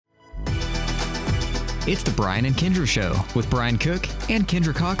It's the Brian and Kindra Show with Brian Cook and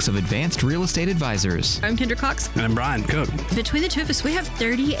Kindra Cox of Advanced Real Estate Advisors. I'm Kindra Cox. And I'm Brian Cook. Between the two of us, we have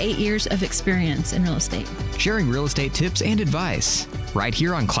 38 years of experience in real estate. Sharing real estate tips and advice right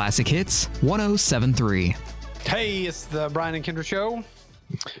here on Classic Hits 107.3. Hey, it's the Brian and Kindra Show.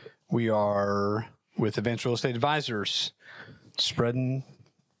 We are with Advanced Real Estate Advisors, spreading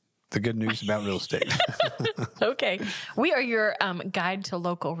the good news about real estate. Okay. We are your guide to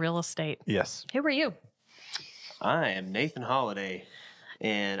local real estate. Yes. Who are you? I am Nathan Holliday,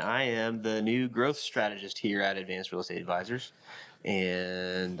 and I am the new growth strategist here at Advanced Real Estate Advisors,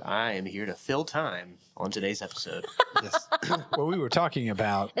 and I am here to fill time on today's episode. Yes. Well, we were talking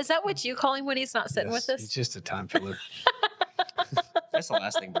about... Is that what you call him when he's not sitting with us? He's just a time filler. That's the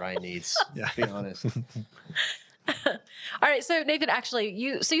last thing Brian needs, to be honest. All right, so Nathan, actually,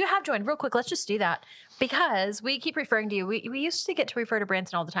 you have joined. Real quick, let's just do that because we keep referring to you. We used to get to refer to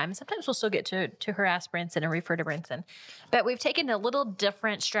Branson all the time. Sometimes we'll still get to harass Branson and refer to Branson. But we've taken a little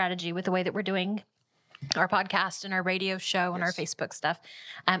different strategy with the way that we're doing our podcast and our radio show and our Facebook stuff.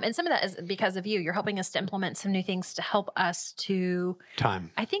 And some of that is because of you. You're helping us to implement some new things to help us to...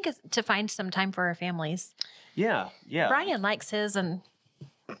 Time. I think to find some time for our families. Yeah. Brian likes his and...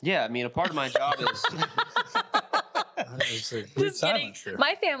 Yeah, I mean, a part of my job is... Just kidding.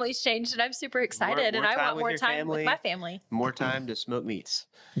 My family's changed, and I'm super excited, and I want more time with my family. More time to smoke meats.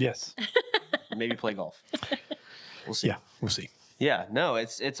 Yes. Maybe play golf. We'll see. Yeah, we'll see. Yeah, no,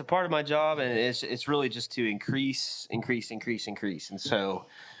 it's a part of my job, and it's really just to increase. And so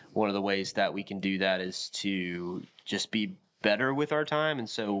one of the ways that we can do that is to just be better with our time. And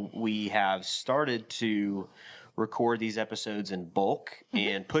so we have started to record these episodes in bulk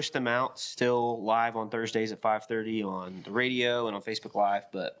and push them out still live on Thursdays at 5:30 on the radio and on Facebook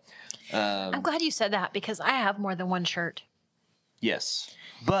Live. But I'm glad you said that because I have more than one shirt. Yes,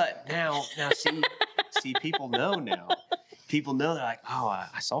 but now see, people know now. People know, they're like, oh,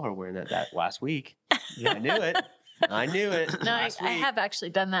 I saw her wearing that last week. Yeah, I knew it. No, I have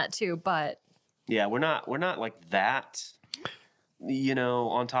actually done that too, but yeah, we're not like that.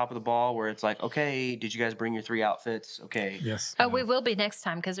 On top of the ball where it's like, okay, did you guys bring your 3 outfits? Okay. Yes. Oh, we will be next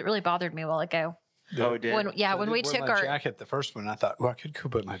time because it really bothered me a while ago. Oh, it did? When we took our jacket, the first one, I thought, well, I could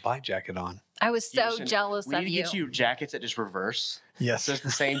put my black jacket on. I was so jealous we of need to you. get you jackets that just reverse. Yes. So it's the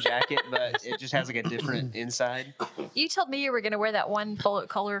same jacket, but it just has like a different inside. You told me you were going to wear that one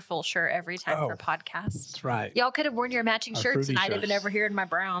colorful shirt every time for podcasts. That's right. Y'all could have worn your matching shirts, and I'd have been over here in my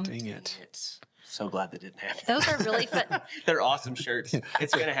brown. Dang it. So glad that didn't happen. Those are really fun. They're awesome shirts.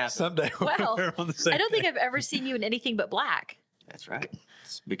 It's going to happen. Someday we'll Well, wear them on the same I don't think day. I've ever seen you in anything but black. That's right.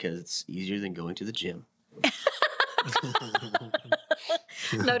 It's because it's easier than going to the gym.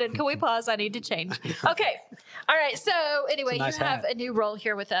 Noted. Can we pause? I need to change. Okay. All right. So anyway, nice you have hat. a new role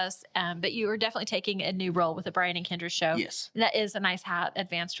here with us, but you are definitely taking a new role with the Brian and Kindra Show. Yes. And that is a nice hat,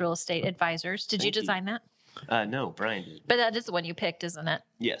 Advanced Real Estate Advisors. Did you design that? No, Brian did. But that is the one you picked, isn't it?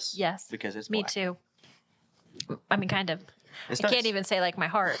 Yes. Yes. Because it's Me black. too. I mean, kind of. It's I can't nice. even say like my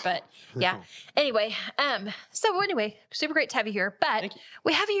heart, but yeah. Anyway, super great to have you here. But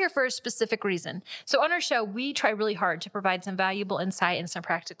we have you here for a specific reason. So on our show, we try really hard to provide some valuable insight and some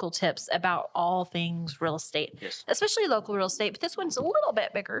practical tips about all things real estate, Yes. especially local real estate. But this one's a little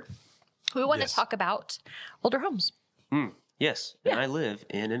bit bigger. We want to talk about older homes. Yes. And I live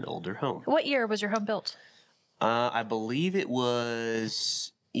in an older home. What year was your home built? I believe it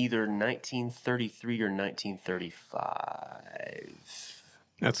was either 1933 or 1935.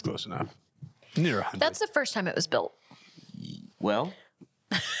 That's close enough. Near 100. That's the first time it was built. Well,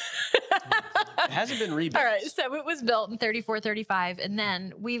 it hasn't been rebuilt. All right, so it was built in 34, 35, and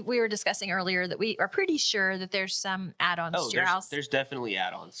then we were discussing earlier that we are pretty sure that there's some add-ons to your house. There's definitely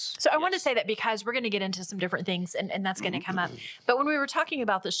add-ons. So I want to say that because we're going to get into some different things, and that's going to come up. But when we were talking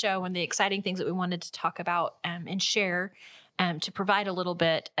about the show and the exciting things that we wanted to talk about and share to provide a little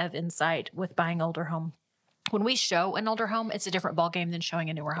bit of insight with buying older home, when we show an older home, it's a different ballgame than showing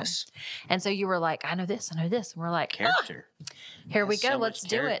a newer home. And so you were like, I know this. And we're like, Character. Here we go. So Let's much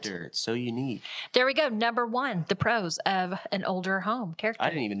do it. character. It's so unique. There we go. Number 1, the pros of an older home. Character. I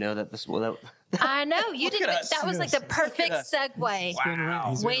didn't even know that this was... I know. You didn't. us. That was like the perfect segue.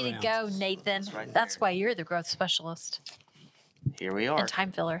 Wow. Way to go, Nathan. That's why you're the growth specialist. Here we are. And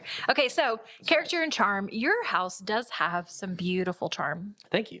time filler. Okay, so character and charm. Your house does have some beautiful charm.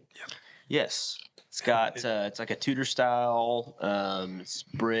 Thank you. Yep. Yes. It's got, it's like a Tudor style. It's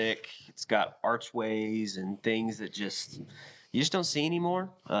brick. It's got archways and things that you just don't see anymore.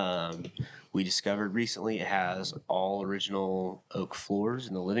 We discovered recently it has all original oak floors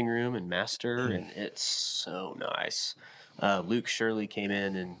in the living room and master, and it's so nice. Luke Shirley came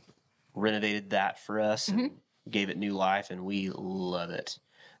in and renovated that for us and gave it new life, and we love it.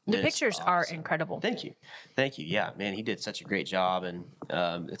 The It's pictures are awesome. incredible. Thank you. Yeah, man, he did such a great job, and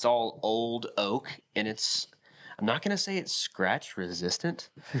it's all old oak, and I'm not going to say it's scratch resistant,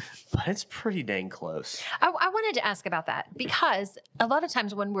 but it's pretty dang close. I wanted to ask about that because a lot of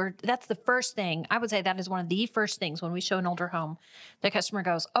times that's the first thing, I would say that is one of the first things when we show an older home, the customer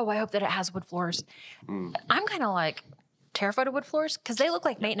goes, oh, I hope that it has wood floors. I'm kind of like terrified of wood floors because they look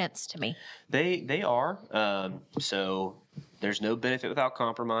like maintenance to me. They are. So there's no benefit without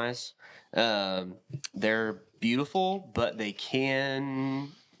compromise. They're beautiful, but they can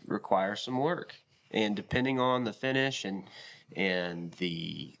require some work. And depending on the finish and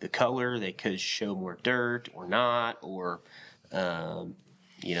the color, they could show more dirt or not, or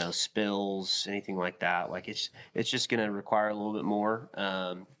spills, anything like that. Like it's just going to require a little bit more.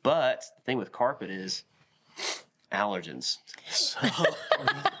 But the thing with carpet is allergens. So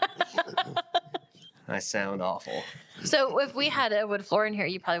I sound awful. So if we had a wood floor in here,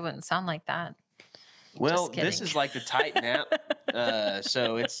 you probably wouldn't sound like that. Well, Just kidding. this is like the tight nap,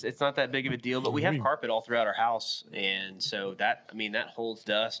 so it's not that big of a deal. But we have carpet all throughout our house, and so that holds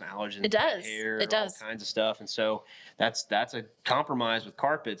dust and allergens, It does. hair, It does. all kinds of stuff. And so that's a compromise with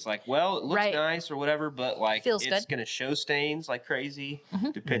carpets. Like, well, it looks Right. nice or whatever, but like Feels it's good. going to show stains like crazy,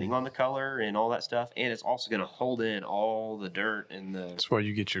 depending on the color and all that stuff. And it's also going to hold in all the dirt and the That's why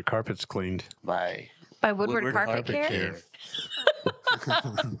you get your carpets cleaned. by Woodward Carpet Care.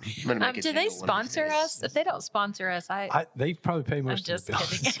 I'm gonna make a Do they jingle one of these sponsor days. us? If they don't sponsor us, They probably pay I'm most just of the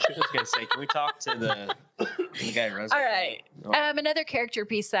bills. kidding. I was gonna say, can we talk to the guy who runs All it? right. Oh. Another character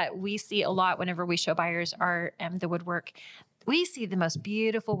piece that we see a lot whenever we show buyers are the woodwork. We see the most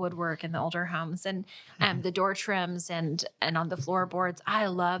beautiful woodwork in the older homes, and the door trims and on the floorboards. I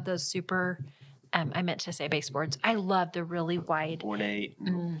love those super. I meant to say baseboards. I love the really wide. Ornate.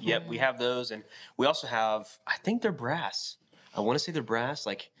 Yep, we have those, and we also have. I think they're brass. I want to say they're brass.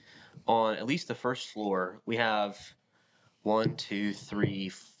 Like on at least the first floor, we have 1, 2, 3,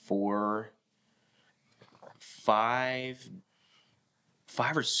 4, 5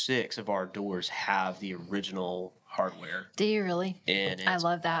 or 6 of our doors have the original hardware. Do you really? And it's I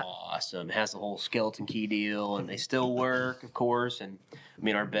love that. awesome. It has the whole skeleton key deal, and they still work, of course. And I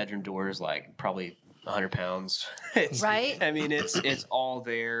mean, our bedroom door is like probably 100 pounds. Right? I mean, it's all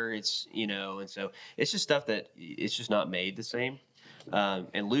there. It's and so it's just stuff that it's just not made the same.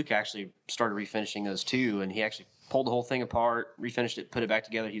 And Luke actually started refinishing those too, and he actually pulled the whole thing apart, refinished it, put it back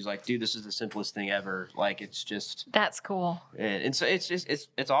together. He's like, dude, this is the simplest thing ever. Like, it's just. That's cool. And so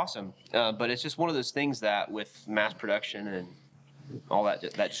it's awesome, but it's just one of those things that with mass production and all that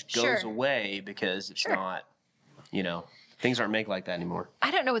just goes Sure. away because it's Sure. not, things aren't made like that anymore. I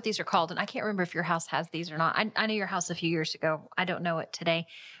don't know what these are called, and I can't remember if your house has these or not. I know your house a few years ago. I don't know it today.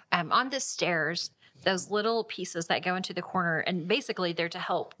 On the stairs, those little pieces that go into the corner, and basically they're to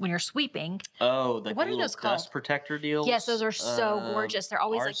help when you're sweeping. Oh, the What are little those called? dust protector deals. Yes, those are so gorgeous. They're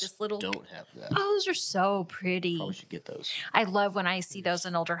always like ours this little. Don't have that. Oh, those are so pretty. Probably should get those. I love when I see those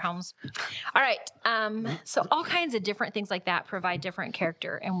in older homes. All right. So all kinds of different things like that provide different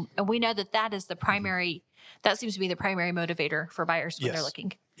character. And we know that is the primary, that seems to be the primary motivator for buyers when they're Yes.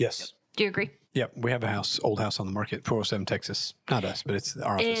 looking. Yes. Do you agree? Yep. We have a old house on the market, 407 Texas. Not us, but it's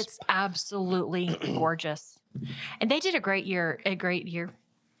our office. It's absolutely gorgeous. And they did a great year.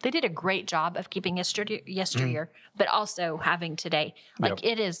 They did a great job of keeping yesteryear, but also having today. Like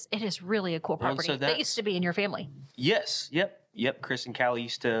it is really a cool Well, property so that used to be in your family. Yes. Yep. Chris and Callie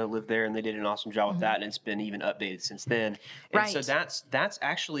used to live there, and they did an awesome job with that, and it's been even updated since then. And so Right. that's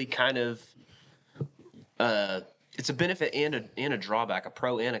actually kind of it's a benefit and a drawback, a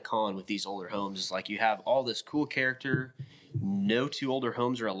pro and a con with these older homes. Is like you have all this cool character. No two older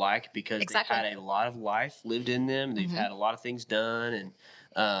homes are alike because Exactly. they've had a lot of life lived in them. They've had a lot of things done,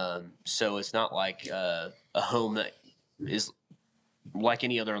 and so it's not like a home that is like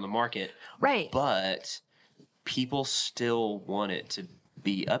any other on the market. Right. But people still want it to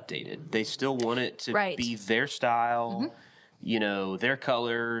be updated. They still want it to Right. be their style, their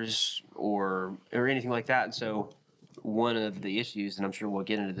colors or anything like that. And so one of the issues, and I'm sure we'll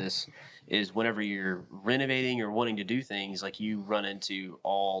get into this, is whenever you're renovating or wanting to do things, like you run into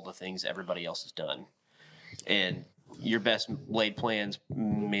all the things everybody else has done. And your best laid plans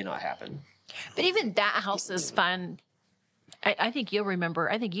may not happen. But even that house is fun. I think you'll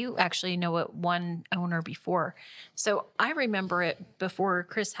remember. I think you actually know it one owner before. So I remember it before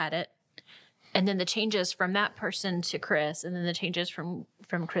Chris had it. And then the changes from that person to Chris, and then the changes from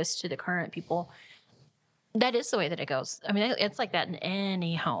Chris to the current people. That is the way that it goes. I mean, it's like that in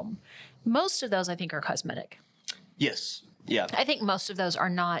any home. Most of those, I think, are cosmetic. Yes. Yeah. I think most of those are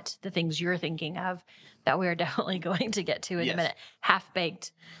not the things you're thinking of that we are definitely going to get to in a minute.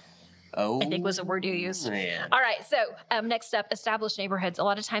 Half-baked, Oh, I think was a word you used. man. All right. So next up, established neighborhoods. A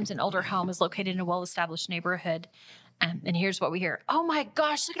lot of times an older home is located in a well-established neighborhood. And here's what we hear. Oh my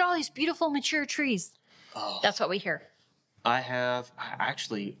gosh, look at all these beautiful mature trees. Oh. That's what we hear. I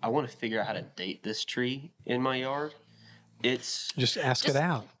want to figure out how to date this tree in my yard. It's Just ask it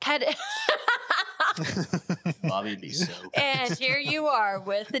out. Cut it. Bobby'd be so. And here you are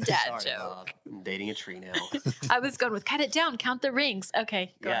with the dad Sorry, joke. Bob. I'm dating a tree now. I was going with cut it down, count the rings.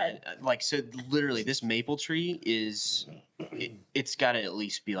 Okay, go ahead. Like, so literally this maple tree it's got to at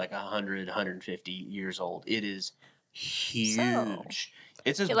least be like 100, 150 years old. It is huge. So,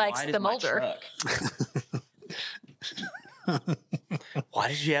 it's as he likes wide as the my molder. truck. Why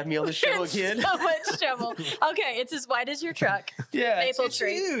did you have me on the show again? So much trouble. Okay, it's as wide as your truck. Yeah, Maple it's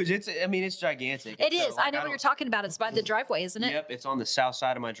tree. huge. It's gigantic. It So, is. I know what you're talking about. It's by the driveway, isn't it? Yep, it's on the south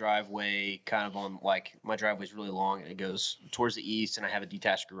side of my driveway, kind of on like my driveway's really long and it goes towards the east, and I have a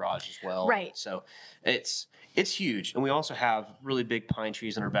detached garage as well. Right. So it's huge, and we also have really big pine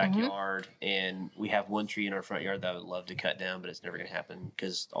trees in our Mm-hmm. backyard, and we have one tree in our front yard that I would love to cut down, but it's never going to happen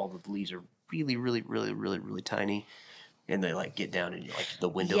because all the leaves are really, really, really, really, really tiny, and they like get down in like the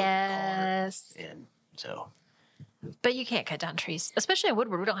window Yes. of the car, and so. But you can't cut down trees, especially in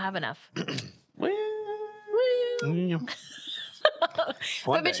Woodward. We don't have enough. Well, Yeah.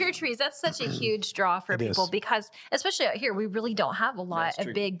 But mature trees, that's such a huge draw for It people is. because, especially out here, we really don't have a lot That's of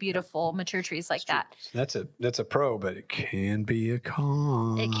true. big, beautiful mature trees like that. That's a pro, but it can be a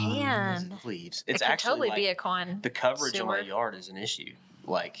con. It can. leaves. It It's can actually totally like, be a con. the coverage in my sewer. yard is an issue.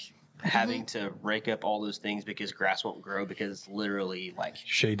 Like having to rake up all those things because grass won't grow because it's literally like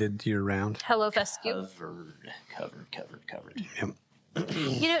Shaded year round. Hello, fescue. covered. Yep.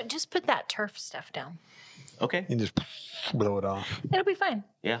 You know, just put that turf stuff down. Okay. And just blow it off. It'll be fine.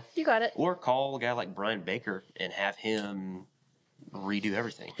 Yeah. You got it. Or call a guy like Brian Baker and have him redo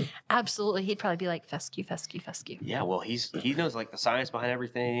everything. Absolutely. He'd probably be like fescue, fescue, fescue. Yeah, well, he knows like the science behind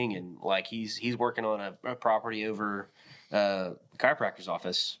everything, and like he's working on a property over chiropractor's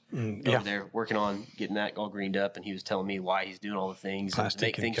office yeah. over there, working on getting that all greened up, and he was telling me why he's doing all the things and to Plastic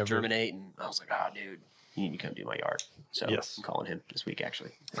make and things cover. germinate, and I was like, oh, dude, you need to come do my yard. So Yes. I'm calling him this week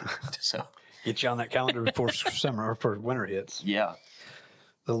actually. So Get you on that calendar before summer or before winter hits. yeah,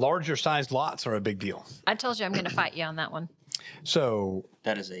 The larger sized lots are a big deal. I told you I'm going to fight you on that one. So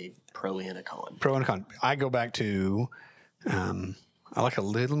that is a pro and a con. pro and con. I go back to I like a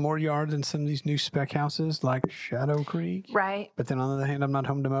little more yard than some of these new spec houses like Shadow Creek. Right. But then on the other hand, I'm not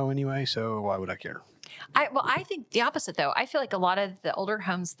home to mow anyway, so why would I care? I think the opposite though. I feel like a lot of the older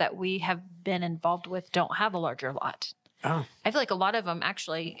homes that we have been involved with don't have a larger lot. Oh, I feel like a lot of them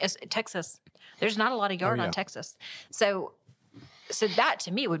actually, Texas, there's not a lot of yard yeah. on Texas. So that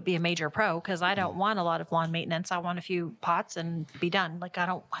to me would be a major pro because I don't want a lot of lawn maintenance. I want a few pots and be done. Like I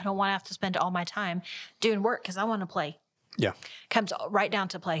don't want to have to spend all my time doing work because I want to play. yeah. Comes right down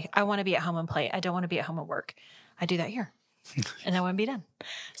to play. I want to be at home and play. I don't want to be at home and work. I do that here. And I want to be done.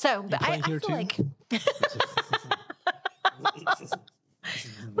 So but I play feel here like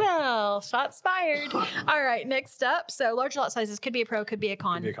well, shots fired. All right, next up. So large lot sizes could be a pro, could be a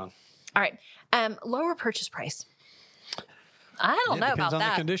con. Be a con. All right. Lower purchase price. I don't know Depends about on the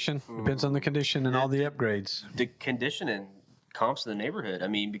that. condition. Depends on the condition and all the upgrades. The condition and comps of the neighborhood. I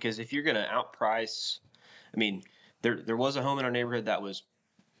mean, because if you're going to outprice, I mean, there was a home in our neighborhood that was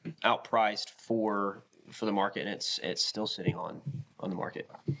outpriced for the market, and it's still sitting on the market.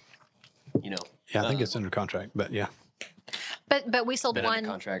 You know, Yeah, I think it's under contract, but yeah. But we sold been under one.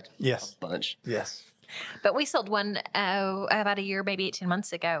 contract. Yes. A bunch. Yes. But we sold one about a year, maybe 18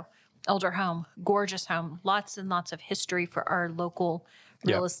 months ago. Older home, gorgeous home, lots and lots of history for our local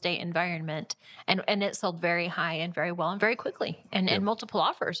real Yep. estate environment, and it sold very high and very well and very quickly, and multiple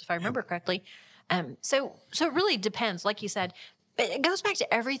offers, if I remember correctly. So it really depends, like you said. It goes back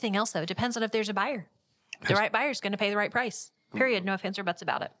to everything else, though. It depends on if there's a buyer. The right buyer is going to pay the right price. Period. No offense or buts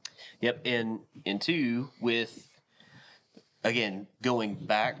about it. Yep, and two, with again going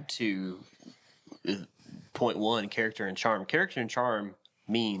back to point one, character and charm. Character and charm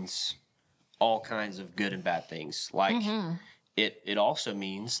means all kinds of good and bad things. Like it also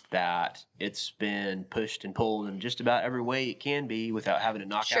means that it's been pushed and pulled in just about every way it can be without having to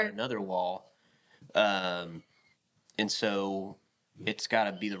knock Sure. out another wall. And so it's got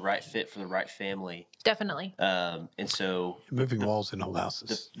to be the right fit for the right family. Definitely. And so Moving walls in old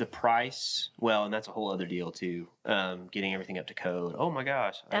houses. the price, well, and that's a whole other deal too. Getting everything up to code. Oh my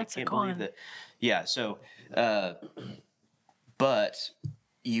gosh, That's a I can't con. believe that. Yeah. So, but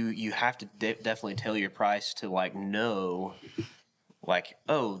you have to definitely tailor your price to like know, like,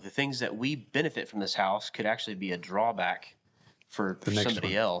 oh, the things that we benefit from this house could actually be a drawback for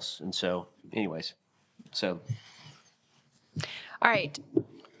somebody else. And so, anyways, so. All right.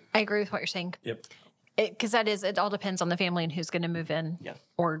 I agree with what you're saying. Yep. Because it all depends on the family and who's going to move in,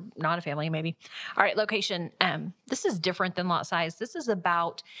 or not a family, maybe. All right, location. This is different than lot size. This is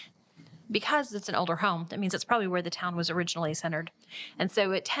about, because it's an older home, that means it's probably where the town was originally centered. And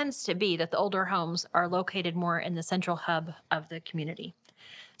so it tends to be that the older homes are located more in the central hub of the community.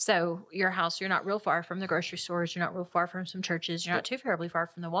 So your house, you're not real far from the grocery stores. You're not real far from some churches. You're not too terribly far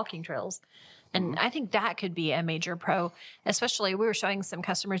from the walking trails. And I think that could be a major pro, especially we were showing some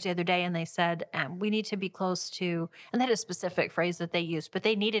customers the other day and they said, we need to be close to, and they had a specific phrase that they used, but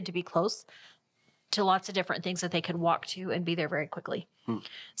they needed to be close to lots of different things that they could walk to and be there very quickly.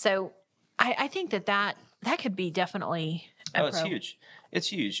 So I think that could be definitely a pro. It's huge. It's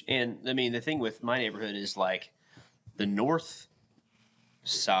huge. And I mean, the thing with my neighborhood is like the north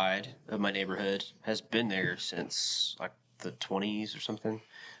side of my neighborhood has been there since like the 20s or something.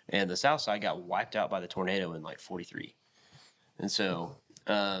 And the south side got wiped out by the tornado in like 43. And so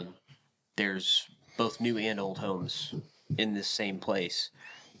there's both new and old homes in this same place.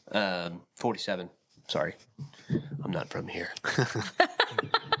 47. Sorry. I'm not from here.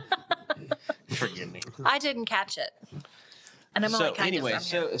 Forgive me. I didn't catch it. And I'm only kind of from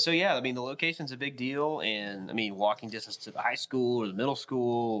here. So yeah, I mean, the location's a big deal. And I mean, walking distance to the high school or the middle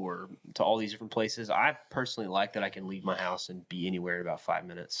school or to all these different places. I personally like that I can leave my house and be anywhere in about 5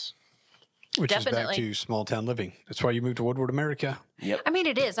 minutes. Which is back to small town living. That's why you moved to Woodward, America. Yep. I mean,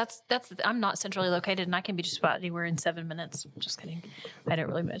 it is. That's. I'm not centrally located, and I can be just about anywhere in 7 minutes. Just kidding. I don't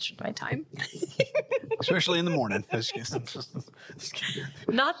really measure my time. Especially in the morning.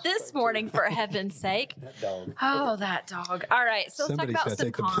 Not this morning, for heaven's sake. That dog. Oh, that dog. All right, so let's talk about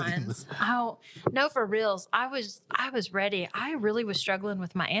some cons. Oh, no, for reals. I was ready. I really was struggling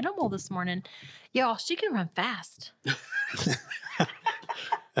with my animal this morning. Y'all, she can run fast.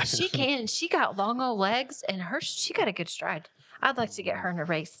 She can. She got long old legs, and she got a good stride. I'd like to get her in a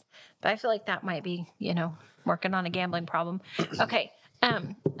race, but I feel like that might be, working on a gambling problem. Okay.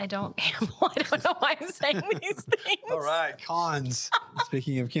 I don't gamble. I don't know why I'm saying these things. All right, cons.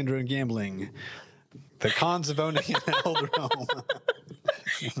 Speaking of Kindra and gambling, the cons of owning an older home.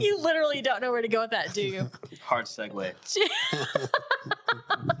 You literally don't know where to go with that, do you? Hard segue.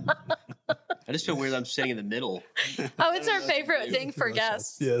 I just feel weird I'm sitting in the middle. Oh, it's our favorite thing for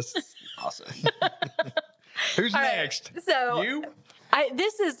guests. Yes. Awesome. Who's next? Right, so you?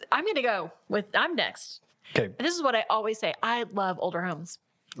 I'm going to go with, I'm next. Okay. This is what I always say. I love older homes.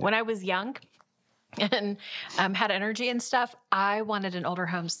 When I was young and had energy and stuff, I wanted an older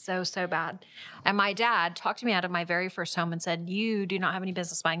home so, so bad. And my dad talked me out of my very first home and said, you do not have any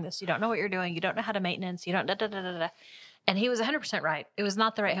business buying this. You don't know what you're doing. You don't know how to maintenance. You don't da-da-da-da-da. And he was 100% right. It was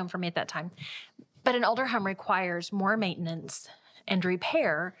not the right home for me at that time. But an older home requires more maintenance and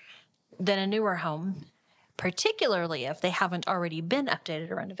repair than a newer home, particularly if they haven't already been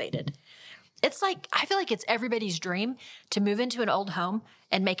updated or renovated. It's like, I feel like it's everybody's dream to move into an old home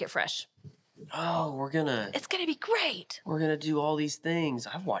and make it fresh. Oh, it's going to be great. We're going to do all these things.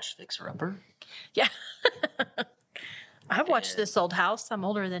 I've watched Fixer Upper. Yeah. I've watched this old house. I'm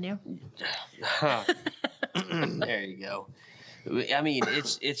older than you. There you go. I mean,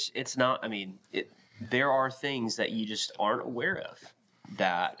 it's not, I mean, there are things that you just aren't aware of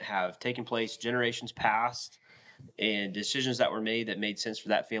that have taken place generations past and decisions that were made that made sense for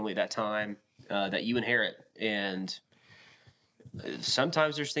that family at that time that you inherit. And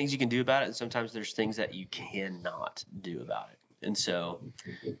sometimes there's things you can do about it, and sometimes there's things that you cannot do about it. And so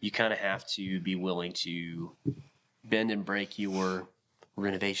you kind of have to be willing to bend and break your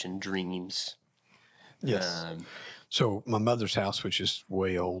renovation dreams. Yes. So my mother's house, which is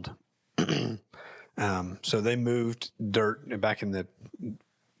way old, so they moved dirt back in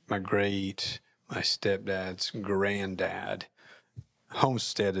my stepdad's granddad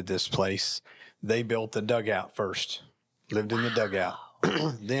homesteaded this place. They built the dugout first, lived in the dugout.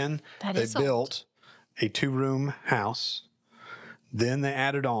 Then they built a 2-room house. Then they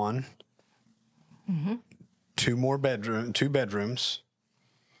added on 2 bedrooms.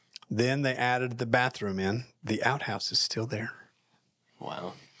 Then they added the bathroom in. The outhouse is still there.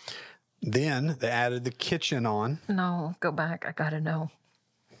 Wow. Then they added the kitchen on. No, go back. I got to know.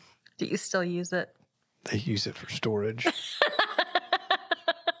 Do you still use it? They use it for storage.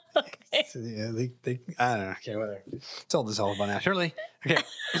 Okay. So, yeah, I don't know. Okay, whatever. It's all this all about now. Shirley, okay.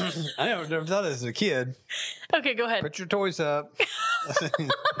 I never thought this as a kid. Okay, go ahead. Put your toys up.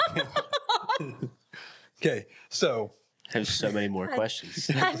 Okay, so There's so many more questions.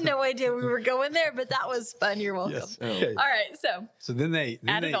 I had no idea we were going there, but that was fun. You're welcome. Yes. All right, so then they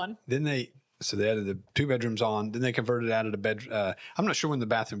added on. So they added the 2 bedrooms on. Then they added a bed. I'm not sure when the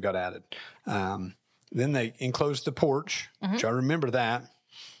bathroom got added. Then they enclosed the porch, which I remember that.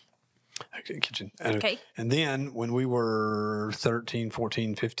 Kitchen. Okay. And then when we were 13,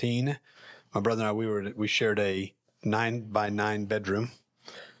 14, 15, my brother and I, we shared a 9-by-9 bedroom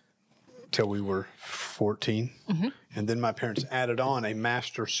till we were 14. And then my parents added on a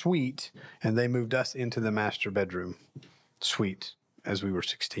master suite, and they moved us into the master bedroom suite as we were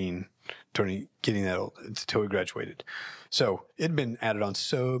 16, getting that old until we graduated. So it'd been added on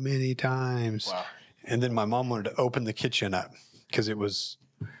so many times. Wow. And then my mom wanted to open the kitchen up because it was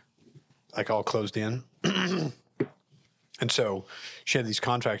like all closed in. And so she had these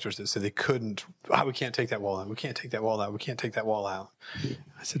contractors that said they couldn't, we can't take that wall out. We can't take that wall out. We can't take that wall out.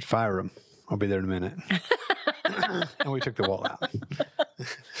 I said, fire them. I'll be there in a minute. And we took the wall out.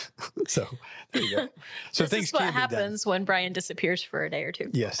 So there you go. So this is what happens when Brian disappears for a day or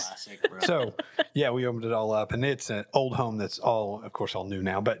 2. Yes. Classic, bro. So yeah, we opened it all up, and it's an old home that's all new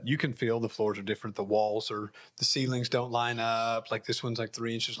now, but you can feel the floors are different. The walls the ceilings don't line up. Like this one's like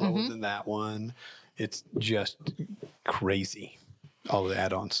 3 inches lower than that one. It's just crazy. All the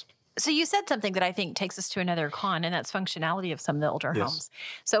add-ons. So you said something that I think takes us to another con, and that's functionality of some of the older homes.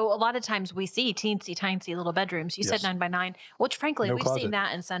 So a lot of times we see teensy tiny little bedrooms. You said 9-by-9, which frankly, No we've closet. seen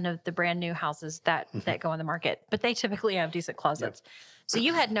that in some of the brand new houses that go on the market, but they typically have decent closets. So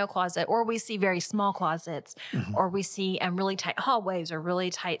you had no closet, or we see very small closets, or we see really tight hallways or really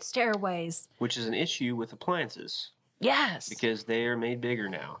tight stairways. Which is an issue with appliances Yes. because they are made bigger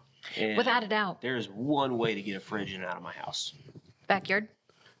now. And Without a doubt. there is one way to get a fridge in and out of my house. Backyard.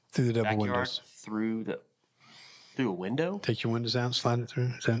 Through the double Backyard windows. through a window. Take your windows out and slide it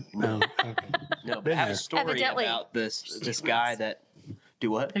through. Is that, no. Okay. No, but Been I have there. a story Evidently. about this guy that do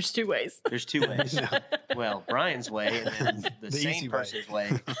what? There's 2 ways. There's 2 ways. Well, Brian's way and then the easy same way. person's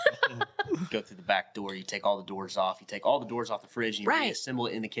way. Go through the back door. You take all the doors off. You take all the doors off the fridge and you Right. reassemble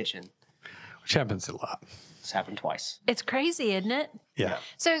it in the kitchen. Which happens a lot. It's happened twice. It's crazy, isn't it? Yeah.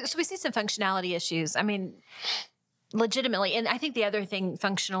 So we see some functionality issues. I mean, legitimately. And I think the other thing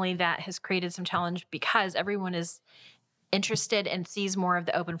functionally that has created some challenge because everyone is interested and sees more of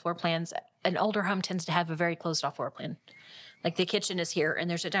the open floor plans. An older home tends to have a very closed off floor plan. Like the kitchen is here and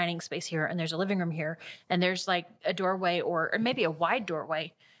there's a dining space here and there's a living room here and there's like a doorway or maybe a wide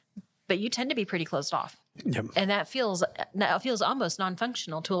doorway, but you tend to be pretty closed off. Yep. And that feels almost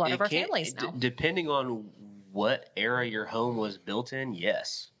non-functional to a lot of our families now. Depending on what era your home was built in,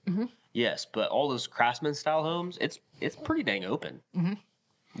 yes. Yes, but all those craftsman style homes, it's pretty dang open.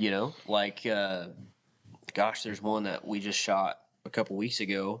 You know, like, gosh, there's one that we just shot a couple weeks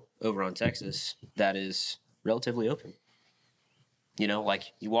ago over on Texas that is relatively open. You know,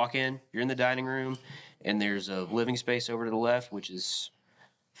 like you walk in, you're in the dining room, and there's a living space over to the left, which is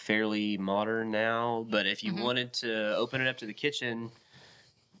fairly modern now. But if you wanted to open it up to the kitchen,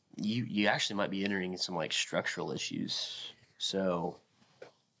 you actually might be entering some like structural issues. So,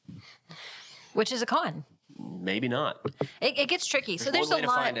 Which is a con. maybe not. It gets tricky. So there's one way a to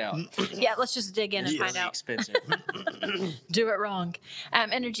lot. find out. Yeah, let's just dig in and find Really out. expensive. Do it wrong.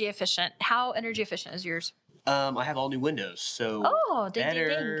 Energy efficient. How energy efficient is yours? I have all new windows, so ding, ding,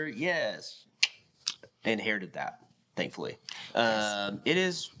 better. Yes, I inherited that, thankfully. It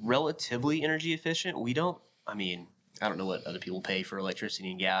is relatively energy efficient. I don't know what other people pay for electricity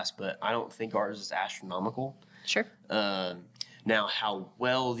and gas, but I don't think ours is astronomical. Sure. Now, how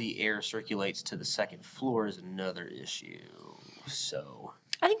well the air circulates to the second floor is another issue. So,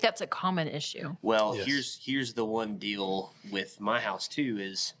 I think that's a common issue. well, Yes. here's the one deal with my house too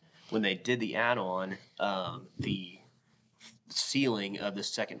is when they did the add-on, the ceiling of the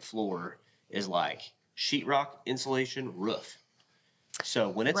second floor is like sheetrock insulation roof. So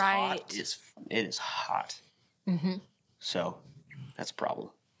when it's hot, Right. it is hot. So that's a problem.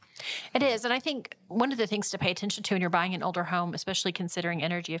 It is. And I think one of the things to pay attention to when you're buying an older home, especially considering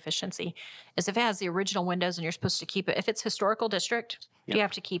energy efficiency, is if it has the original windows and you're supposed to keep it. If it's historical district, you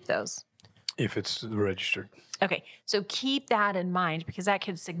have to keep those. If it's registered. Okay. So keep that in mind because that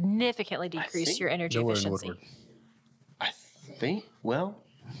could significantly decrease think your energy Nowhere in efficiency. Woodward.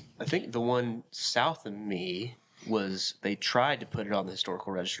 I think the one south of me they tried to put it on the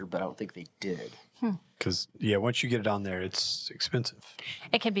historical register, but I don't think they did. Because, once you get it on there, it's expensive.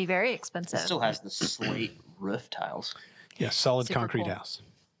 It can be very It expensive. still has the slate roof tiles. Yeah, solid Super concrete cool. house.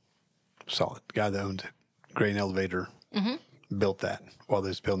 Solid. Guy that owned it. Grain elevator. built that. While they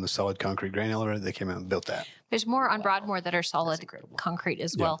was building the solid concrete granular, they came out and built that. There's more on Broadmoor that are solid concrete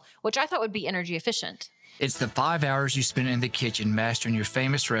as well, which I thought would be energy efficient. It's the 5 hours you spend in the kitchen mastering your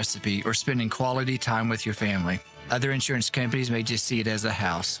famous recipe or spending quality time with your family. Other insurance companies may just see it as a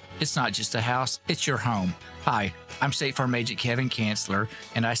house. It's not just a house, it's your home. Hi, I'm State Farm Agent Kevin Kanzler,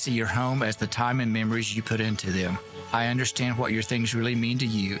 and I see your home as the time and memories you put into them. I understand what your things really mean to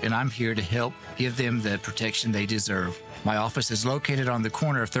you, and I'm here to help give them the protection they deserve. My office is located on the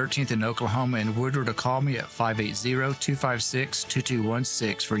corner of 13th and Oklahoma and Woodward, or call me at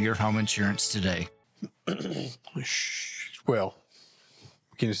 580-256-2216 for your home insurance today. Well,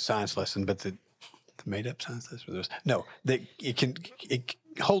 we can use a science lesson, but the made-up science lesson. No, it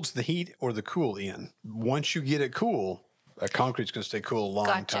holds the heat or the cool in. Once you get it cool, a concrete's going to stay cool a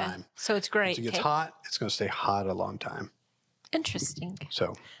long time. So it's great. Once it gets hot, it's going to stay hot a long time. Interesting.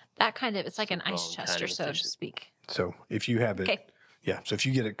 So that kind of, it's like an ice chest or so to speak. So if you have it, so if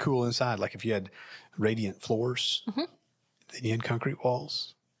you get it cool inside, like if you had radiant floors, then you had concrete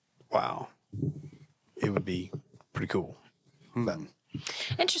walls, wow, it would be pretty cool. But,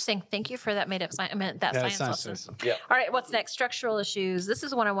 interesting. Thank you for that science lesson. Yeah. All right, what's next? Structural issues. This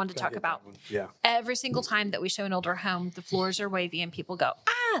is one I wanted to talk about. Yeah. Every single time that we show an older home, the floors are wavy and people go,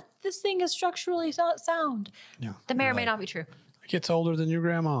 this thing is structurally sound. Yeah. That may or may not be true. It gets older than your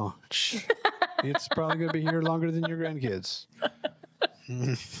grandma. It's probably going to be here longer than your grandkids.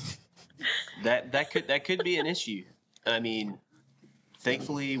 That could be an issue. I mean,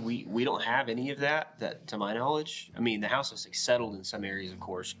 thankfully, we don't have any of that to my knowledge. I mean, the house is settled in some areas, of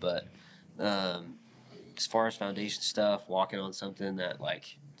course, but as far as foundation stuff, walking on something that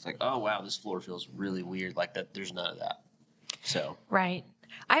it's like, oh wow, this floor feels really weird. Like that, there's none of that. So right.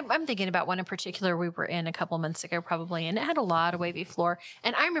 I'm thinking about one in particular we were in a couple months ago, probably, and it had a lot of wavy floor.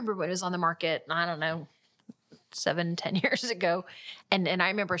 And I remember when it was on the market, I don't know, 7-10 years ago. And I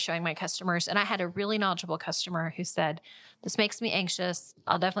remember showing my customers, and I had a really knowledgeable customer who said, this makes me anxious.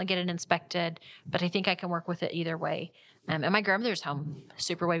 I'll definitely get it inspected, but I think I can work with it either way. And my grandmother's home,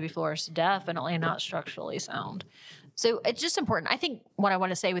 super wavy floors, definitely not structurally sound. So it's just important. I think what I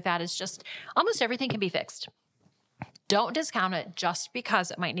want to say with that is just almost everything can be fixed. Don't discount it just because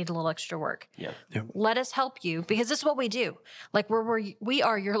it might need a little extra work. Yeah. Let us help you, because this is what we do. Like we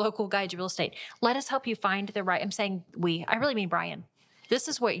are your local guide to real estate. Let us help you find the right. I'm saying we. I really mean Brian. This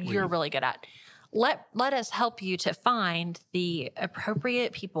is what you're really good at. Let us help you to find the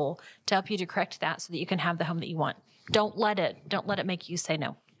appropriate people to help you to correct that, so that you can have the home that you want. Don't let it make you say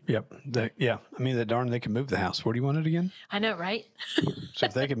no. Yep. I mean, they can move the house. Where do you want it again? I know, right? So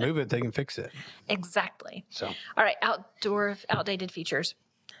if they can move it, they can fix it. Exactly. So, all right, outdated features.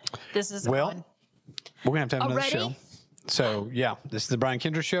 This is we're gonna have to have another already? show. So this is the Brian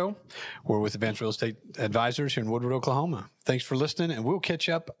Kindra Show. We're with Advanced Real Estate Advisors here in Woodward, Oklahoma. Thanks for listening, and we'll catch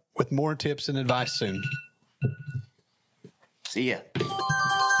up with more tips and advice soon. See ya.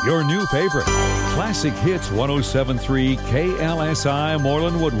 Your new favorite, Classic Hits 107.3 KLSI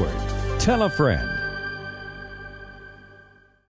Moreland Woodward. Tell a friend.